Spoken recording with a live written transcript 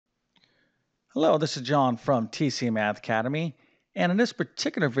Hello, this is John from TC Math Academy. And in this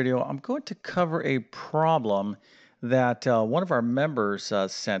particular video, I'm going to cover a problem that one of our members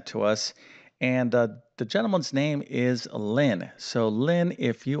sent to us. And the gentleman's name is Lynn. So, Lynn,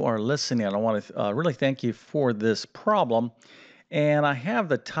 if you are listening, I want to really thank you for this problem. And I have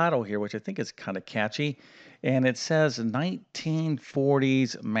the title here, which I think is kind of catchy. And it says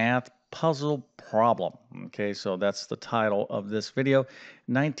 1940s Math Puzzle Problem. Okay, so that's the title of this video,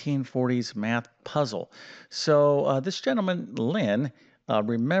 1940s Math Puzzle. So this gentleman, Lynn,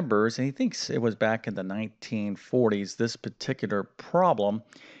 remembers, and he thinks it was back in the 1940s, this particular problem.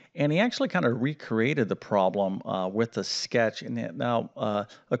 And he actually kind of recreated the problem with a sketch. And now,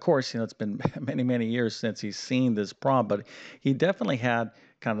 of course, it's been many, many years since he's seen this problem, but he definitely had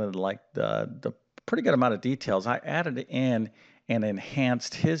kind of like the pretty good amount of details. I added in and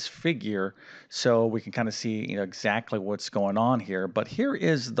enhanced his figure so we can kind of see exactly what's going on here. But here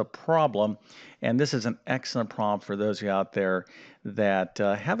is the problem, and this is an excellent problem for those of you out there that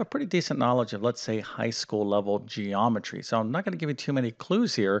have a pretty decent knowledge of, let's say, high school level geometry. So I'm not going to give you too many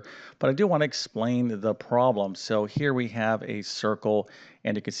clues here, but I do want to explain the problem. So here we have a circle,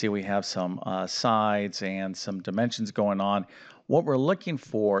 and you can see we have some sides and some dimensions going on. What we're looking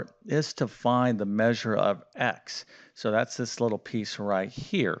for is to find the measure of x. So that's this little piece right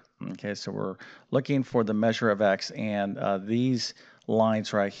here. Okay, so we're looking for the measure of x, and these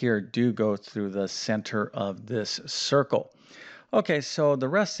lines right here do go through the center of this circle. Okay, so the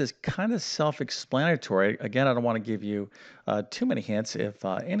rest is kind of self-explanatory. Again, I don't want to give you too many hints, if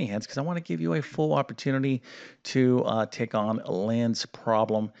any hints, because I want to give you a full opportunity to take on Lynn's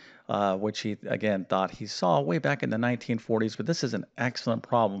problem, which he, again, thought he saw way back in the 1940s. But this is an excellent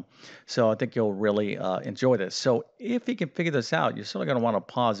problem, so I think you'll really enjoy this. So if you can figure this out, you're certainly going to want to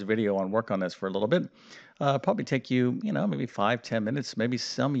pause the video and work on this for a little bit. Probably take you, maybe 5, 10 minutes. Maybe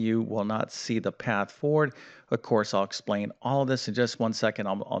some of you will not see the path forward. Of course, I'll explain all of this in just 1 second.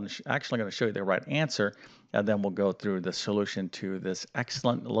 I'm actually going to show you the right answer, and then we'll go through the solution to this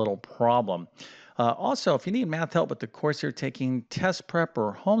excellent little problem. Also, if you need math help with the course you're taking, test prep,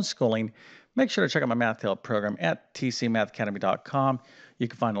 or homeschooling, make sure to check out my math help program at tcmathacademy.com. You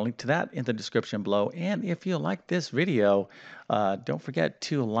can find a link to that in the description below. And if you like this video, don't forget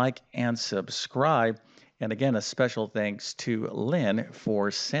to like and subscribe. And again, a special thanks to Lynn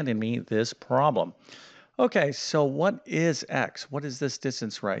for sending me this problem. Okay, so what is x? What is this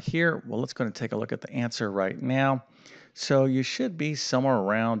distance right here? Well, let's go and take a look at the answer right now. So you should be somewhere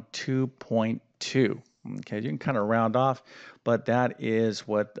around 2.2. Okay, you can kind of round off, but that is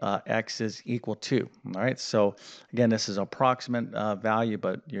what x is equal to. All right, so again, this is approximate value,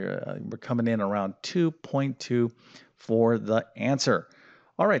 but we're coming in around 2.2 for the answer.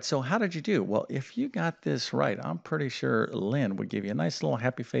 All right, so how did you do? Well, if you got this right, I'm pretty sure Lynn would give you a nice little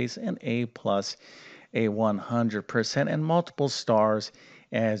happy face and A plus, a 100%, and multiple stars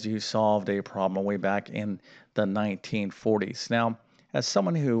as you solved a problem way back in the 1940s. Now, as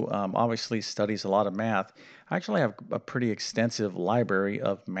someone who obviously studies a lot of math, I actually have a pretty extensive library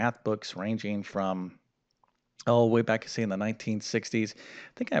of math books ranging from way back, say, in the 1960s. I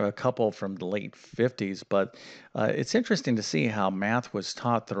think I have a couple from the late 50s, but it's interesting to see how math was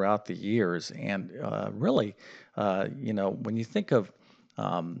taught throughout the years. And really, when you think of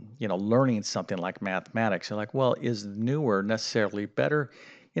learning something like mathematics, you're like, well, is newer necessarily better?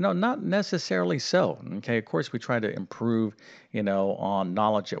 Not necessarily so. Okay, of course, we try to improve, on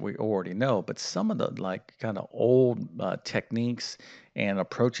knowledge that we already know, but some of the like kind of old techniques and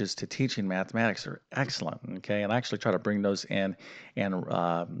approaches to teaching mathematics are excellent. Okay, and I actually try to bring those in. And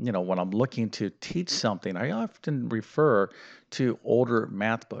when I'm looking to teach something, I often refer to older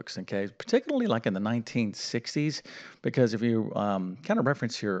math books. Okay, particularly like in the 1960s, because if you kind of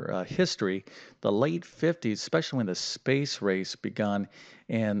reference your history, the late 50s, especially when the space race begun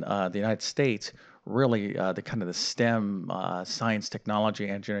in the United States, really the kind of the STEM, science, technology,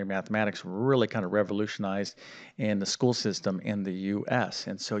 engineering, mathematics really kind of revolutionized in the school system in the U.S.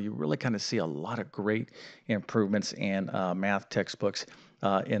 And so you really kind of see a lot of great improvements in math textbooks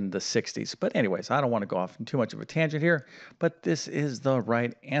in the 60s. But anyways, I don't want to go off in too much of a tangent here, but this is the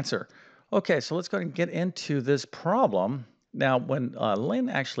right answer. Okay, so let's go ahead and get into this problem. Now, when Lynn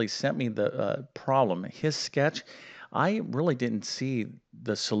actually sent me the problem, his sketch, I really didn't see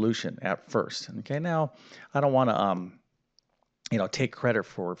the solution at first. Okay, now I don't want to take credit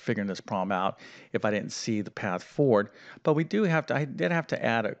for figuring this problem out if I didn't see the path forward. But I did have to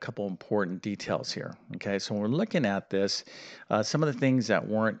add a couple important details here. Okay, so when we're looking at this, some of the things that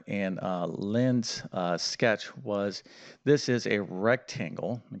weren't in Lynn's sketch was this is a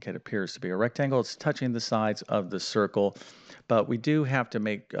rectangle. Okay, it appears to be a rectangle. It's touching the sides of the circle. but we do have to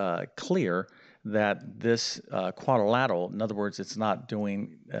make clear that this quadrilateral, in other words, it's not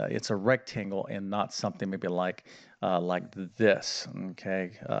doing, it's a rectangle and not something maybe like this,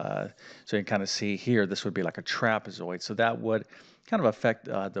 okay? So you can kind of see here, this would be like a trapezoid. So that would kind of affect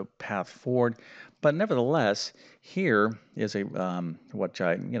the path forward. But nevertheless, here is a what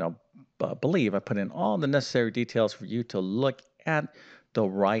I believe I put in all the necessary details for you to look at the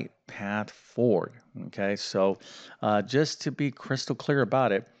right path forward. Okay, so just to be crystal clear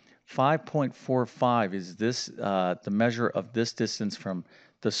about it, 5.45 is this the measure of this distance from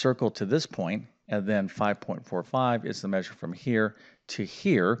the circle to this point, and then 5.45 is the measure from here to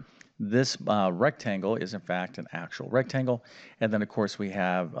here. This rectangle is in fact an actual rectangle. And then of course we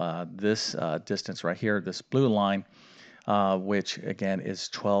have this distance right here, this blue line, which again is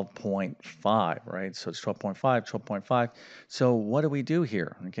 12.5, right? So it's 12.5, 12.5. So what do we do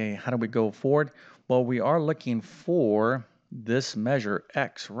here? Okay, how do we go forward? Well, we are looking for this measure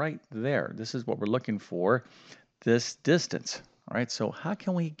X right there. This is what we're looking for, this distance, all right? So how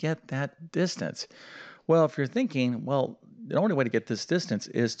can we get that distance? Well, if you're thinking, well, the only way to get this distance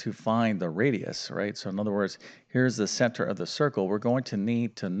is to find the radius, right? So in other words, here's the center of the circle. We're going to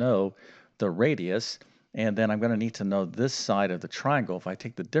need to know the radius, and then I'm going to need to know this side of the triangle. If I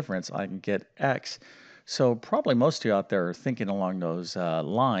take the difference, I can get x. So probably most of you out there are thinking along those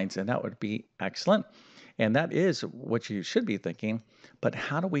lines, and that would be excellent. And that is what you should be thinking. But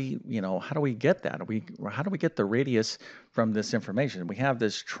how do we, how do we get that? How do we get the radius from this information? We have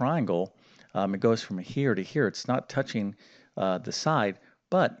this triangle. It goes from here to here. It's not touching the side.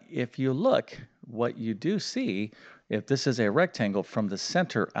 But if you look, what you do see, if this is a rectangle from the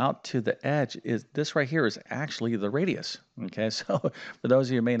center out to the edge, is this right here is actually the radius. Okay, so for those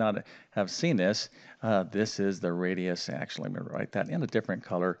of you who may not have seen this, this is the radius. Actually, let me write that in a different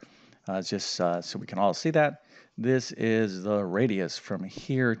color, just so we can all see that. This is the radius from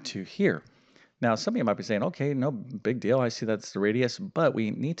here to here. Now, some of you might be saying, okay, no big deal. I see that's the radius, but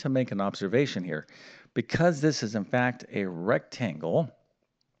we need to make an observation here. Because this is in fact a rectangle,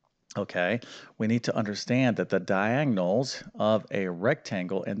 okay, we need to understand that the diagonals of a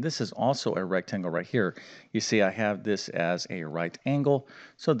rectangle, and this is also a rectangle right here. You see, I have this as a right angle,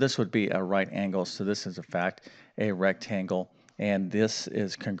 so this would be a right angle. So this is in fact a rectangle, and this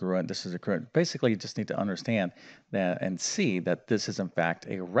is congruent. This is a congruent. Basically, you just need to understand that and see that this is in fact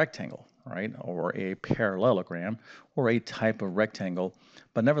a rectangle, right, or a parallelogram, or a type of rectangle.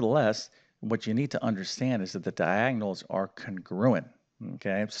 But nevertheless, what you need to understand is that the diagonals are congruent.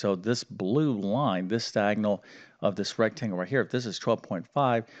 Okay, so this blue line, this diagonal of this rectangle right here, if this is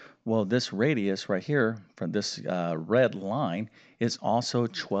 12.5, well, this radius right here from this red line is also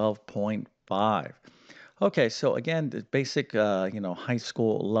 12.5. Okay, so again, the basic, high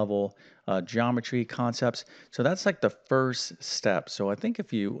school level geometry concepts. So that's like the first step. So I think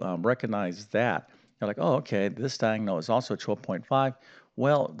if you recognize that, you're like, oh, okay, this diagonal is also 12.5.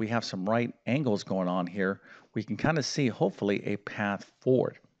 Well, we have some right angles going on here. We can kind of see, hopefully, a path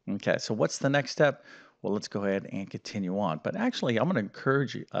forward. Okay, so what's the next step? Well, let's go ahead and continue on. But actually, I'm going to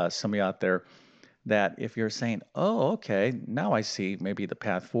encourage some of you out there that if you're saying, oh, okay, now I see maybe the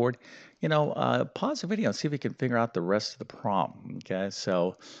path forward, pause the video and see if you can figure out the rest of the problem. Okay,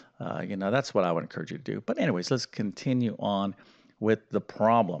 so, that's what I would encourage you to do. But anyways, let's continue on with the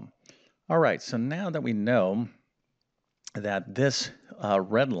problem. All right, so now that we know that this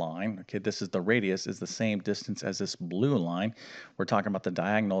red line, okay, this is the radius, is the same distance as this blue line. We're talking about the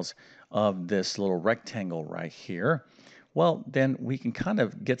diagonals of this little rectangle right here. Well, then we can kind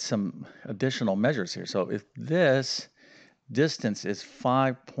of get some additional measures here. So if this distance is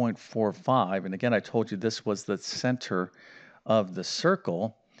 5.45, and again, I told you this was the center of the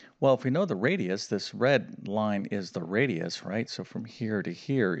circle. Well, if we know the radius, this red line is the radius, right? So from here to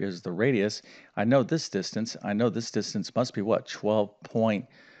here is the radius. I know this distance. I know this distance must be what?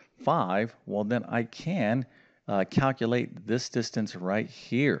 12.5. Well, then I can calculate this distance right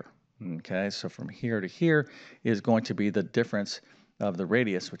here. Okay, so from here to here is going to be the difference of the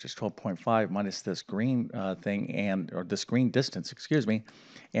radius, which is 12.5 minus this green thing, or this green distance, excuse me,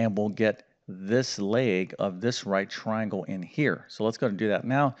 and we'll get this leg of this right triangle in here. So let's go and do that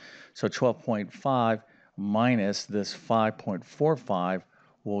now. So 12.5 minus this 5.45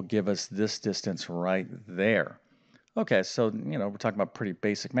 will give us this distance right there. Okay, so, we're talking about pretty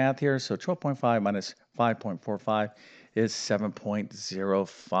basic math here. So 12.5 minus 5.45 is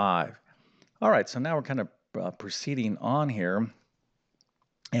 7.05. All right, so now we're kind of proceeding on here.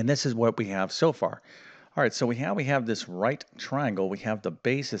 And this is what we have so far. All right, so we have this right triangle. We have the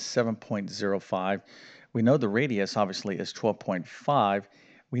base is 7.05. We know the radius obviously is 12.5,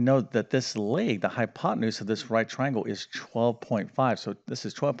 we know that this leg, the hypotenuse of this right triangle is 12.5. So this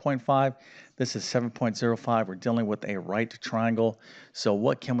is 12.5, this is 7.05. We're dealing with a right triangle. So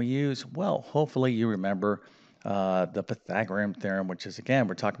what can we use? Well, hopefully you remember the Pythagorean theorem, which is, again,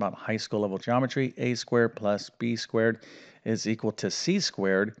 we're talking about high school level geometry. A squared plus b squared is equal to c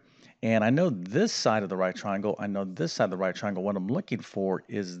squared. And I know this side of the right triangle, I know this side of the right triangle. What I'm looking for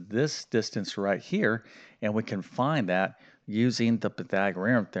is this distance right here, and we can find that using the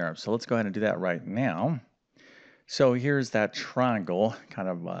Pythagorean theorem. So let's go ahead and do that right now. So here's that triangle, kind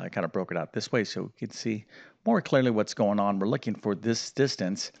of broke it out this way so we can see more clearly what's going on. We're looking for this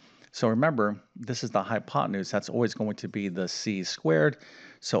distance. So remember, this is the hypotenuse. That's always going to be the c squared.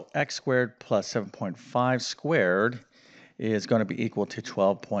 So x squared plus 7.5 squared is going to be equal to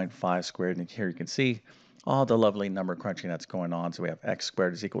 12.5 squared. And here you can see all the lovely number crunching that's going on. So we have x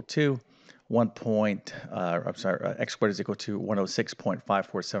squared is equal to x squared is equal to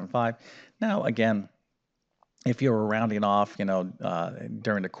 106.5475. Now, again, if you were rounding off,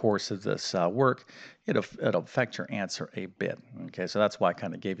 during the course of this work, it'll affect your answer a bit. Okay, so that's why I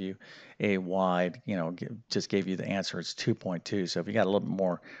kind of gave you a wide, just gave you the answer. It's 2.2. So if you got a little bit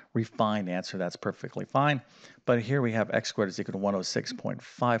more refined answer, that's perfectly fine. But here we have x squared is equal to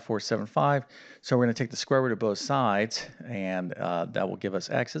 106.5475. So we're going to take the square root of both sides, and that will give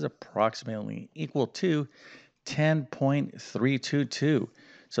us x is approximately equal to 10.322.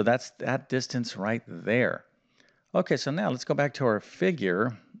 So that's that distance right there. Okay, so now let's go back to our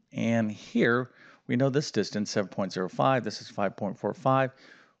figure, and here we know this distance, 7.05, this is 5.45.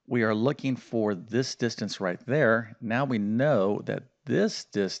 We are looking for this distance right there. Now we know that this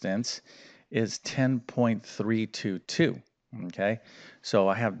distance is 10.322, okay? So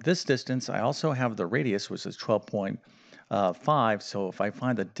I have this distance, I also have the radius, which is 12.5, so if I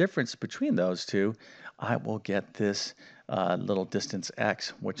find the difference between those two, I will get this little distance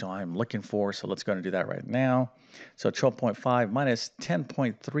x, which I'm looking for. So let's go and do that right now. So 12.5 minus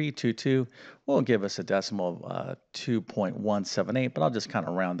 10.322 will give us a decimal of 2.178, but I'll just kind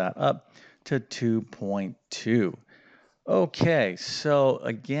of round that up to 2.2. Okay, so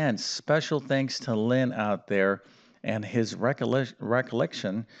again, special thanks to Lynn out there and his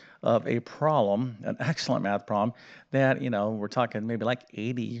recollection of a problem, an excellent math problem that, we're talking maybe like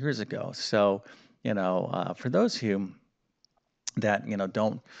 80 years ago. So, for those of you that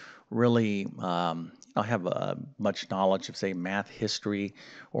don't really have much knowledge of, say, math history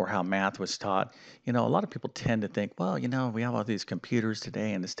or how math was taught. A lot of people tend to think, well, we have all these computers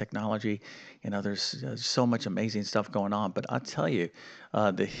today and this technology. There's so much amazing stuff going on. But I'll tell you,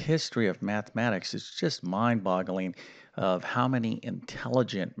 the history of mathematics is just mind-boggling, of how many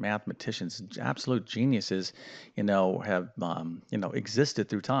intelligent mathematicians, absolute geniuses, have existed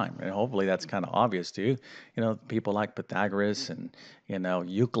through time. And hopefully that's kind of obvious to you. People like Pythagoras and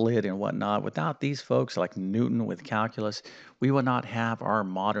Euclid and whatnot. Without these folks like Newton with calculus, we would not have our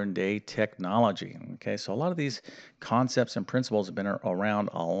modern day technology. Okay, so a lot of these concepts and principles have been around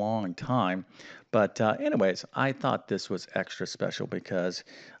a long time. But anyways, I thought this was extra special because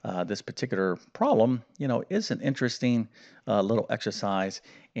this particular problem, is an interesting little exercise.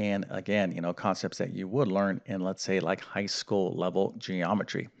 And again, concepts that you would learn in, let's say, like high school level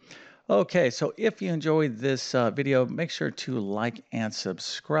geometry. Okay, so if you enjoyed this video, make sure to like and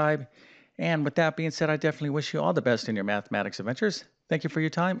subscribe. And with that being said, I definitely wish you all the best in your mathematics adventures. Thank you for your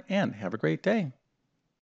time and have a great day.